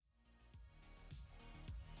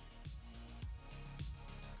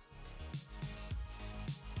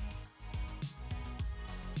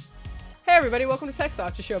everybody, welcome to Tech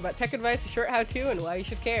Thoughts, a show about tech advice, a short how-to, and why you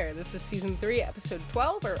should care. This is Season 3, Episode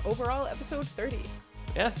 12, or overall Episode 30.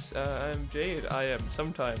 Yes, I'm Jade. I am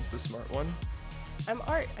sometimes the smart one. I'm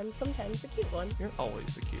Art. I'm sometimes the cute one. You're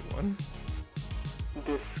always the cute one.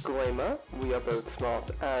 Disclaimer, we are both smart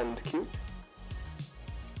and cute.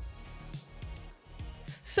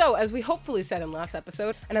 So, as we hopefully said in last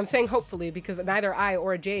episode, and I'm saying hopefully because neither I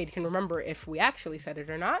or Jade can remember if we actually said it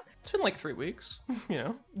or not. It's been like 3 weeks,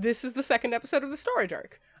 This is the second episode of the storage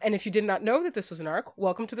arc. And if you did not know that this was an arc,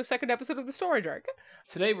 welcome to the second episode of the storage arc.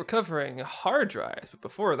 Today we're covering hard drives, but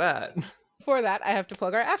before that... For that, I have to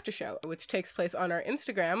plug our after show, which takes place on our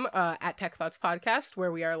Instagram at Tech Thoughts Podcast,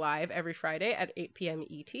 where we are live every Friday at 8 p.m.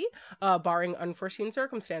 ET, barring unforeseen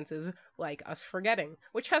circumstances like us forgetting,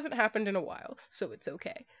 which hasn't happened in a while, so it's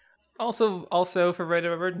okay. Also for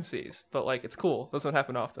random emergencies, but it's cool. Those don't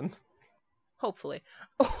happen often. Hopefully.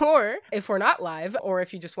 Or if we're not live, or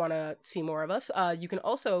if you just want to see more of us, you can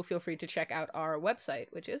also feel free to check out our website,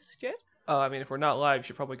 which is, Jade? If we're not live, you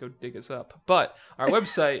should probably go dig us up. But our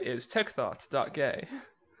website is techthoughts.gay.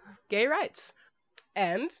 Gay rights.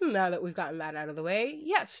 And now that we've gotten that out of the way,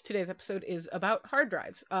 yes, today's episode is about hard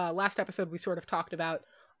drives. Last episode, we sort of talked about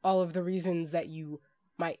all of the reasons that you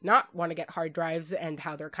might not want to get hard drives and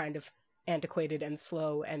how they're kind of antiquated and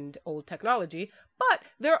slow and old technology, but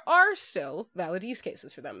there are still valid use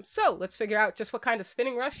cases for them. So let's figure out just what kind of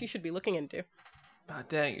spinning rush you should be looking into. Ah,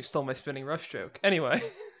 dang, you stole my spinning rush joke. Anyway,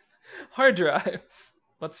 hard drives.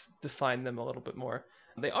 Let's define them a little bit more.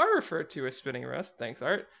 They are referred to as spinning rust, thanks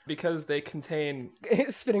Art, because they contain...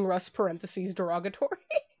 Spinning rust parentheses derogatory.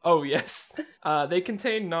 Oh, yes. They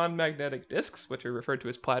contain non-magnetic disks, which are referred to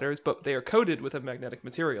as platters, but they are coated with a magnetic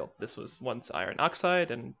material. This was once iron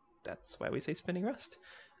oxide, and that's why we say spinning rust.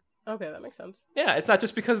 Okay, that makes sense. Yeah, it's not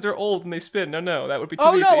just because they're old and they spin. No, that would be too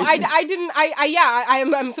easy. Oh, no, I didn't,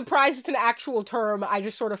 I'm surprised it's an actual term. I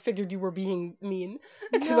just sort of figured you were being mean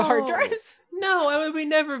to the hard drives. No, we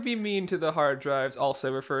never be mean to the hard drives,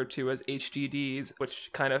 also referred to as HDDs,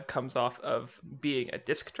 which kind of comes off of being a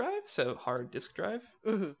disk drive, so hard disk drive,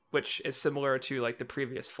 which is similar to the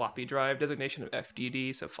previous floppy drive designation of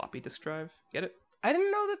FDD, so floppy disk drive. Get it? I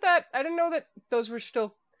didn't know that those were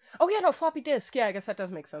still... Oh yeah, no, floppy disk. Yeah, I guess that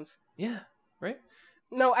does make sense. Yeah, right?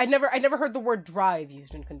 No, I never heard the word drive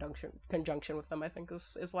used in conjunction with them, I think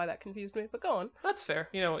is why that confused me. But go on. That's fair.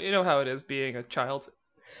 You know how it is being a child.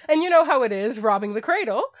 And you know how it is robbing the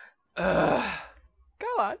cradle. Go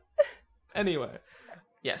on. Anyway.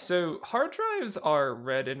 Yeah, so hard drives are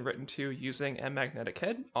read and written to using a magnetic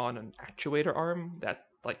head on an actuator arm.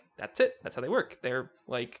 That's it. That's how they work. They're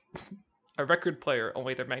like a record player,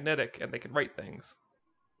 only they're magnetic and they can write things.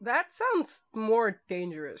 That sounds more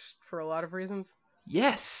dangerous for a lot of reasons.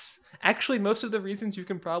 Yes! Actually, most of the reasons you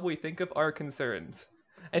can probably think of are concerns.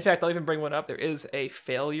 In fact, I'll even bring one up. There is a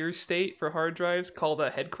failure state for hard drives called a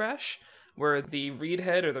head crash, where the read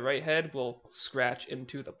head or the write head will scratch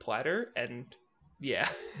into the platter and,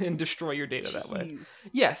 and destroy your data that way.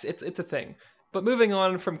 Yes, it's a thing. But moving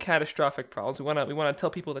on from catastrophic problems, we want to tell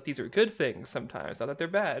people that these are good things sometimes, not that they're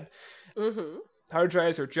bad. Mm-hmm. Hard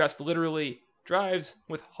drives are just literally drives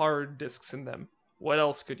with hard disks in them. What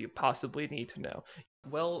else could you possibly need to know?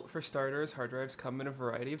 Well, for starters, hard drives come in a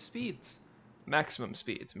variety of speeds. Maximum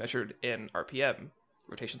speeds, measured in RPM,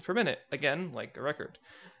 rotations per minute, again, like a record.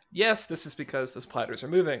 Yes, this is because those platters are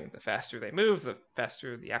moving. The faster they move, the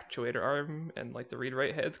faster the actuator arm and the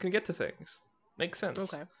read-write heads can get to things. Makes sense.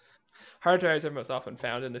 Okay. Hard drives are most often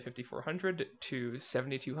found in the 5400 to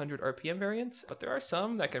 7200 RPM variants, but there are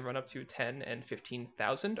some that can run up to 10 and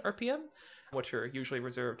 15,000 RPM, which are usually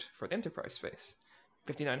reserved for the enterprise space.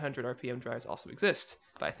 5900 RPM drives also exist,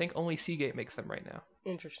 but I think only Seagate makes them right now.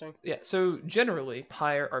 Interesting. Yeah, so generally,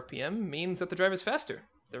 higher RPM means that the drive is faster.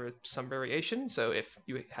 There is some variation, so if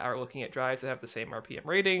you are looking at drives that have the same RPM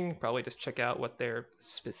rating, probably just check out what their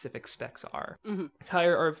specific specs are. Mm-hmm.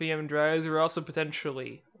 Higher RPM drives are also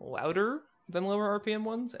potentially louder than lower RPM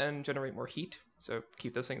ones and generate more heat, so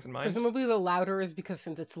keep those things in mind. Presumably the louder is because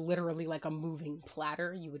since it's literally like a moving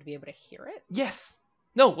platter, you would be able to hear it? Yes!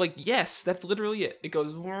 No, yes, that's literally it. It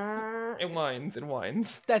goes, it whines and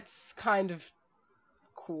whines. That's kind of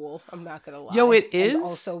cool, I'm not gonna lie. Yo, it is. And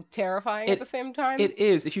also terrifying at the same time. It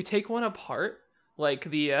is. If you take one apart, as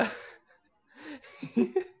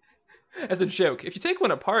a joke, if you take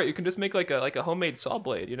one apart, you can just make like a homemade saw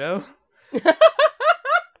blade, you know?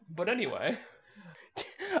 But anyway.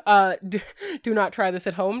 Do not try this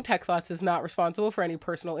at home. Tech Thoughts is not responsible for any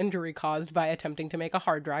personal injury caused by attempting to make a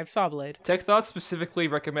hard drive saw blade. Tech Thoughts specifically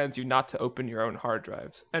recommends you not to open your own hard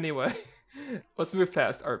drives. Anyway, let's move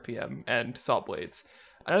past RPM and saw blades.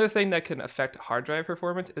 Another thing that can affect hard drive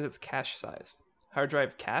performance is its cache size. Hard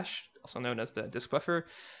drive cache, also known as the disk buffer,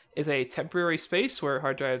 is a temporary space where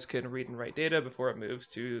hard drives can read and write data before it moves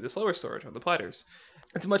to the slower storage on the platters.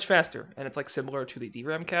 It's much faster, and it's like similar to the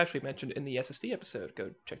DRAM cache we mentioned in the SSD episode.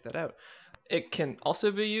 Go check that out. It can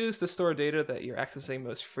also be used to store data that you're accessing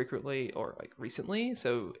most frequently or like recently,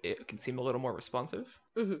 so it can seem a little more responsive.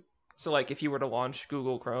 Mm-hmm. So like if you were to launch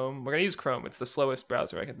Google Chrome, we're going to use Chrome. It's the slowest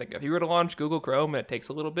browser I can think of. If you were to launch Google Chrome and it takes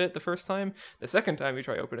a little bit the first time, the second time you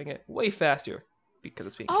try opening it, way faster because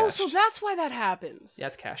it's being cached. So that's why that happens. Yeah,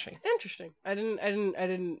 it's caching. Interesting.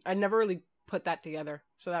 I never really put that together,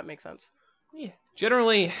 so that makes sense. Yeah.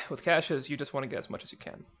 Generally, with caches, you just want to get as much as you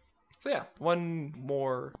can. So yeah, one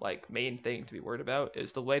more like main thing to be worried about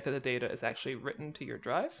is the way that the data is actually written to your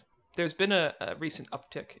drive. There's been a recent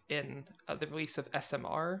uptick in the release of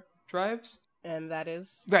SMR drives. And that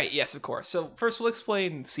is? Right, yes, of course. So first we'll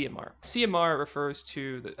explain CMR. CMR refers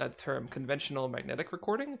to the term conventional magnetic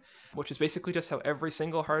recording, which is basically just how every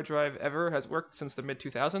single hard drive ever has worked since the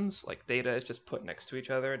mid-2000s. Like, data is just put next to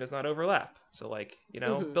each other and does not overlap. So, like,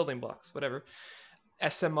 building blocks, whatever.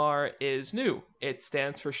 SMR is new. It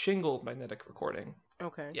stands for shingled magnetic recording.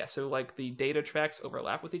 Okay. Yeah, so, like, the data tracks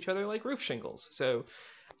overlap with each other like roof shingles. So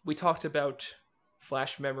we talked about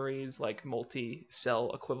flash memories, like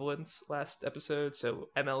multi-cell equivalents last episode. So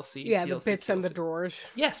MLC, yeah, TLC, the bits TLC. and the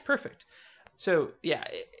drawers. Yes, perfect. So yeah,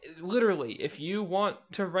 literally, if you want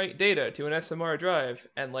to write data to an SMR drive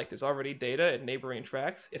and like there's already data in neighboring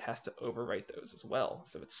tracks, it has to overwrite those as well.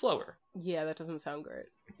 So it's slower. Yeah, that doesn't sound great.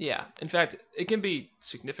 Yeah, in fact, it can be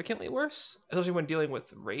significantly worse, especially when dealing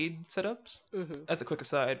with RAID setups. Mm-hmm. As a quick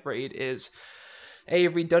aside, RAID is a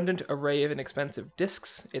redundant array of inexpensive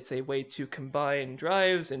disks. It's a way to combine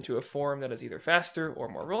drives into a form that is either faster or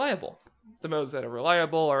more reliable. The modes that are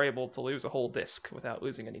reliable are able to lose a whole disk without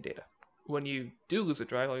losing any data. When you do lose a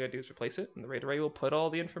drive, all you gotta do is replace it, and the RAID array will put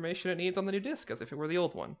all the information it needs on the new disk as if it were the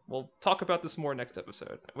old one. We'll talk about this more next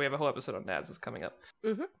episode. We have a whole episode on NAS that's coming up.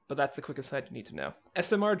 Mm-hmm. But that's the quick aside you need to know.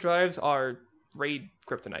 SMR drives are RAID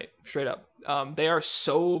kryptonite, straight up. They are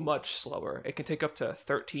so much slower. It can take up to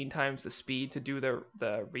 13 times the speed to do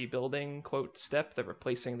the rebuilding quote step, the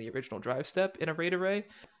replacing the original drive step in a RAID array.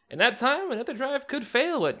 In that time, another drive could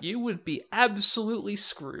fail and you would be absolutely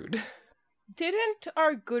screwed. Didn't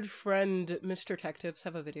our good friend Mr. Tech Tips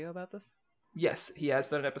have a video about this? Yes, he has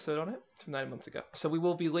done an episode on it. It's from 9 months ago. So we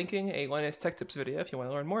will be linking a Linus Tech Tips video if you want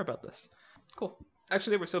to learn more about this. Cool.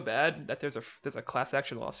 Actually, they were so bad that there's a class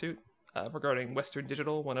action lawsuit regarding Western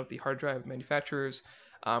Digital, one of the hard drive manufacturers,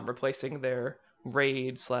 replacing their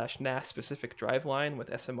RAID/NAS specific drive line with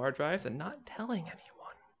SMR drives and not telling anyone.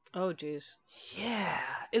 Oh, jeez. Yeah,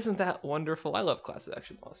 isn't that wonderful? I love class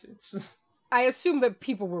action lawsuits. I assume that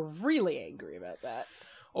people were really angry about that.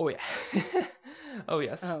 Oh, yeah. Oh,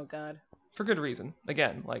 yes. Oh, God. For good reason.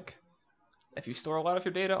 Again, like, if you store a lot of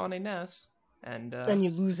your data on a NAS, and you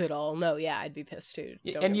lose it all. No, yeah, I'd be pissed too.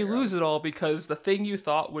 And you lose it all because the thing you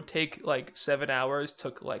thought would take like 7 hours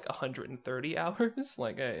took like 130 hours.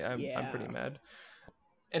 Like, I'm pretty mad.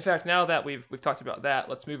 In fact, now that we've talked about that,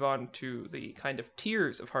 let's move on to the kind of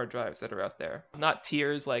tiers of hard drives that are out there. Not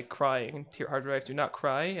tiers like crying. Hard drives do not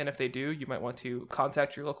cry, and if they do, you might want to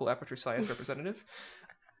contact your local Aperture Science representative.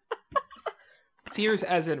 Tiers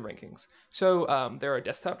as in rankings. So there are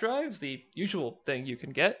desktop drives, the usual thing you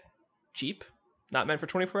can get. Cheap, not meant for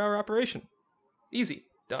 24-hour operation. Easy,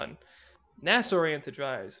 done. NAS-oriented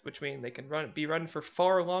drives, which mean they can be run for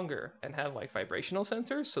far longer and have like vibrational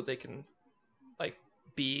sensors, so they can like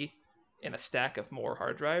be in a stack of more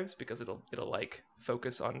hard drives because it'll like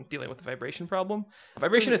focus on dealing with the vibration problem.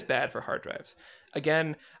 Vibration is bad for hard drives.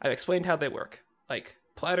 Again, I've explained how they work. Like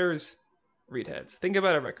platters, read heads. Think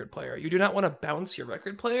about a record player. You do not want to bounce your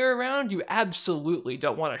record player around. You absolutely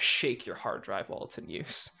don't want to shake your hard drive while it's in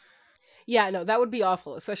use. Yeah, no, that would be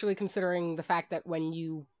awful, especially considering the fact that when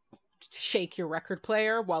you shake your record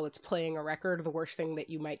player while it's playing a record, the worst thing that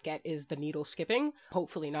you might get is the needle skipping.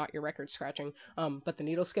 Hopefully not your record scratching, but the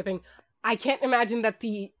needle skipping. I can't imagine that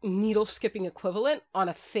the needle skipping equivalent on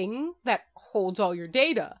a thing that holds all your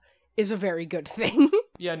data is a very good thing.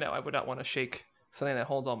 Yeah, no, I would not want to shake something that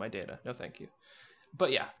holds all my data. No, thank you.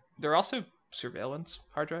 But yeah, there are also surveillance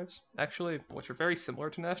hard drives, actually, which are very similar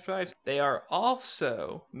to NAS drives. They are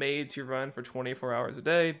also made to run for 24 hours a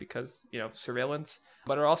day because, surveillance,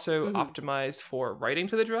 but are also optimized for writing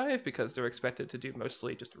to the drive because they're expected to do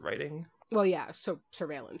mostly just writing. Well, yeah, so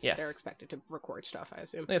surveillance. Yes. They're expected to record stuff, I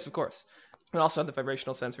assume. Yes, of course. And also the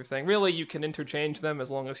vibrational sensor thing. Really, you can interchange them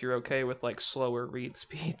as long as you're okay with, like, slower read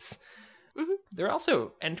speeds. Mm-hmm. There are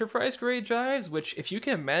also enterprise-grade drives, which if you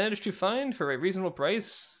can manage to find for a reasonable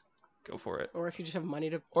price, go for it. Or if you just have money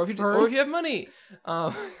to Or if you have money,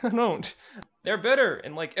 don't. They're better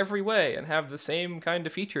in like every way and have the same kind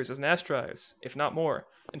of features as NAS drives, if not more.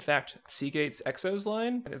 In fact, Seagate's Exos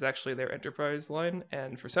line is actually their enterprise line,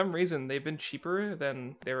 and for some reason they've been cheaper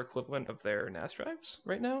than their equivalent of their NAS drives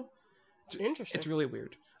right now. Interesting. It's really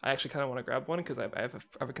weird. I actually kind of want to grab one because I have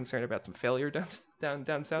a concern about some failure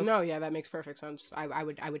down south. No, yeah, that makes perfect sense. I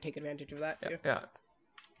would take advantage of that too. Yeah.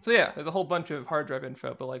 So yeah, there's a whole bunch of hard drive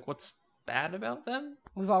info, but like, what's bad about them?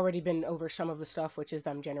 We've already been over some of the stuff, which is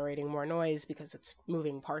them generating more noise because it's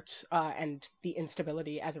moving parts, and the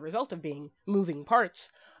instability as a result of being moving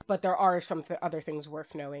parts. But there are some other things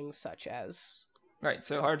worth knowing, such as... Right,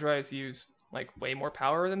 so hard drives use like way more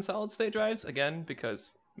power than solid state drives, again, because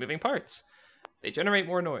moving parts. They generate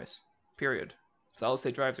more noise, period. Solid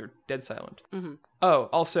state drives are dead silent. Mm-hmm. Oh,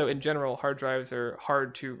 also, in general, hard drives are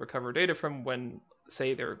hard to recover data from when,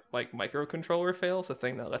 say, their like microcontroller fails, a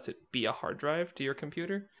thing that lets it be a hard drive to your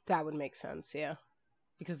computer. That would make sense, yeah.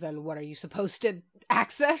 Because then what are you supposed to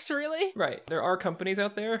access, really? Right. There are companies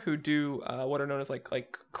out there who do what are known as like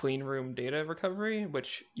clean room data recovery,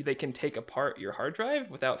 which they can take apart your hard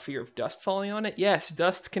drive without fear of dust falling on it. Yes,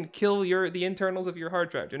 dust can kill the internals of your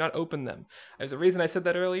hard drive. Do not open them. There's a reason I said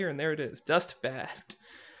that earlier, and there it is. Dust bad.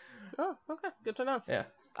 Oh, okay. Good to know. Yeah.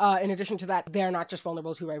 In addition to that, they're not just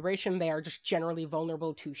vulnerable to vibration, they are just generally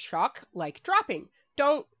vulnerable to shock, like dropping.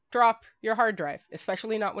 Don't drop your hard drive,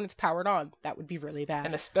 especially not when it's powered on. That would be really bad.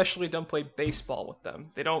 And especially don't play baseball with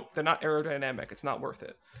them. They're not aerodynamic. It's not worth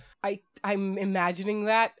it. I'm imagining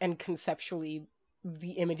that, and conceptually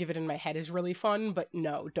the image of it in my head is really fun, but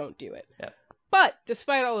no, don't do it. Yeah. But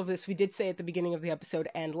despite all of this, we did say at the beginning of the episode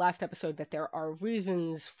and last episode that there are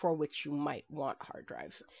reasons for which you might want hard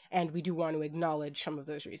drives. And we do want to acknowledge some of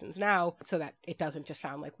those reasons now so that it doesn't just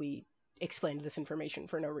sound like we explained this information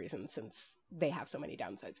for no reason, since they have so many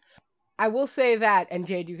downsides. I will say that, and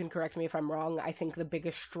Jade, you can correct me if I'm wrong, I think the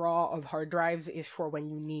biggest draw of hard drives is for when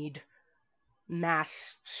you need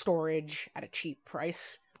mass storage at a cheap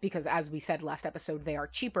price. Because as we said last episode, they are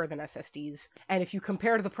cheaper than SSDs. And if you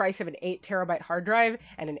compare the price of an 8 terabyte hard drive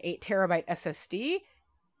and an 8 terabyte SSD,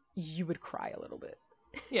 you would cry a little bit.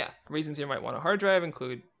 Yeah. Reasons you might want a hard drive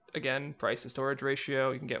include, again, price to storage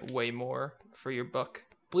ratio. You can get way more for your buck.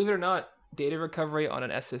 Believe it or not, data recovery on an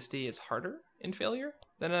SSD is harder in failure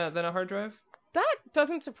than a hard drive. That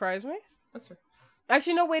doesn't surprise me. That's fair.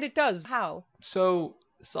 Actually, no, wait, it does. How? So,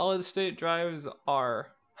 solid state drives are...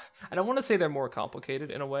 I don't want to say they're more complicated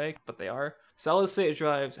in a way, but they are. Solid state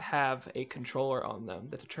drives have a controller on them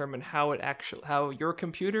that determine how your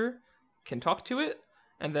computer can talk to it,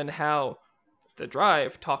 and then how the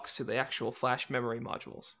drive talks to the actual flash memory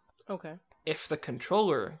modules. Okay. If the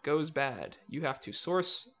controller goes bad, you have to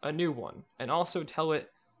source a new one and also tell it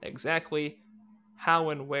exactly how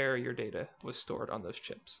and where your data was stored on those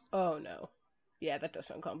chips. Oh no. Yeah, that does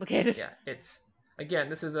sound complicated. Yeah, it's... Again,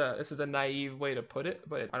 this is a naive way to put it,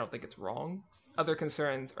 but I don't think it's wrong. Other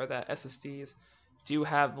concerns are that SSDs do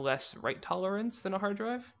have less write tolerance than a hard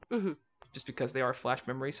drive, just because they are flash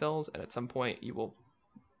memory cells, and at some point you will,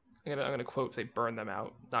 I'm gonna quote, say burn them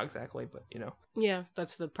out. Not exactly, but you know. Yeah,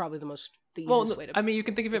 that's probably the easiest way to. I mean, you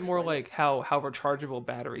can think of it more like how rechargeable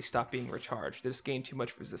batteries stop being recharged. They just gain too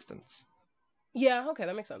much resistance. Yeah, okay,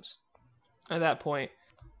 that makes sense. At that point,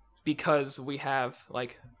 because we have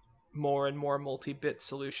like more and more multi-bit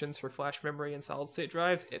solutions for flash memory and solid state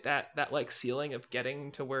drives, that like ceiling of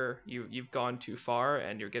getting to where you've gone too far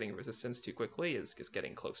and you're getting resistance too quickly is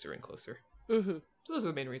getting closer and closer. So those are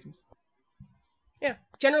the main reasons. Yeah,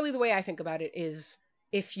 generally the way I think about it is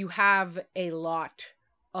if you have a lot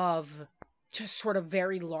of just sort of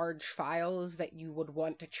very large files that you would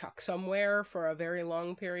want to chuck somewhere for a very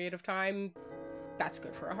long period of time, that's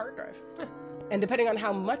good for a hard drive. And depending on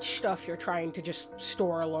how much stuff you're trying to just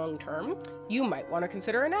store long term, you might want to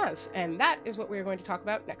consider a NAS. And that is what we're going to talk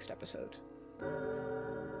about next episode.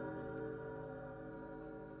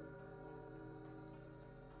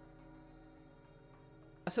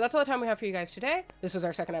 So that's all the time we have for you guys today. This was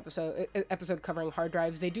our second episode covering hard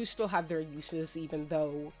drives. They do still have their uses, even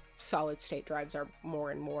though solid state drives are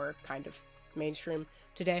more and more kind of mainstream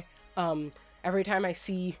today. Every time I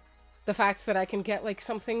see the fact that I can get like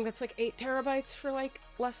something that's like 8 terabytes for like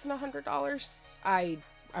less than $100, I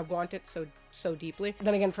want it so deeply.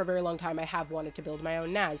 Then again, for a very long time, I have wanted to build my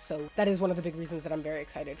own NAS, so that is one of the big reasons that I'm very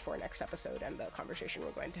excited for next episode and the conversation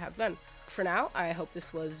we're going to have then. For now, I hope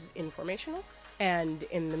this was informational, and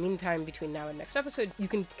in the meantime, between now and next episode, you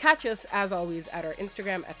can catch us, as always, at our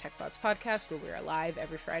Instagram at TechPods Podcast, where we are live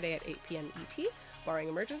every Friday at 8 p.m. ET, barring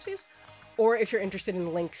emergencies. Or if you're interested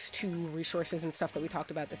in links to resources and stuff that we talked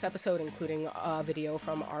about this episode, including a video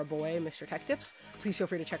from our boy, Mr. Tech Tips, please feel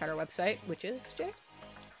free to check out our website, which is, Jay?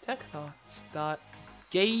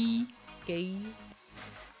 techthoughts.gay. Gay.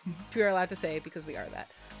 We are allowed to say because we are that.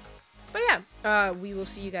 But yeah, we will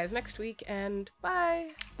see you guys next week, and bye!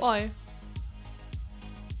 Bye.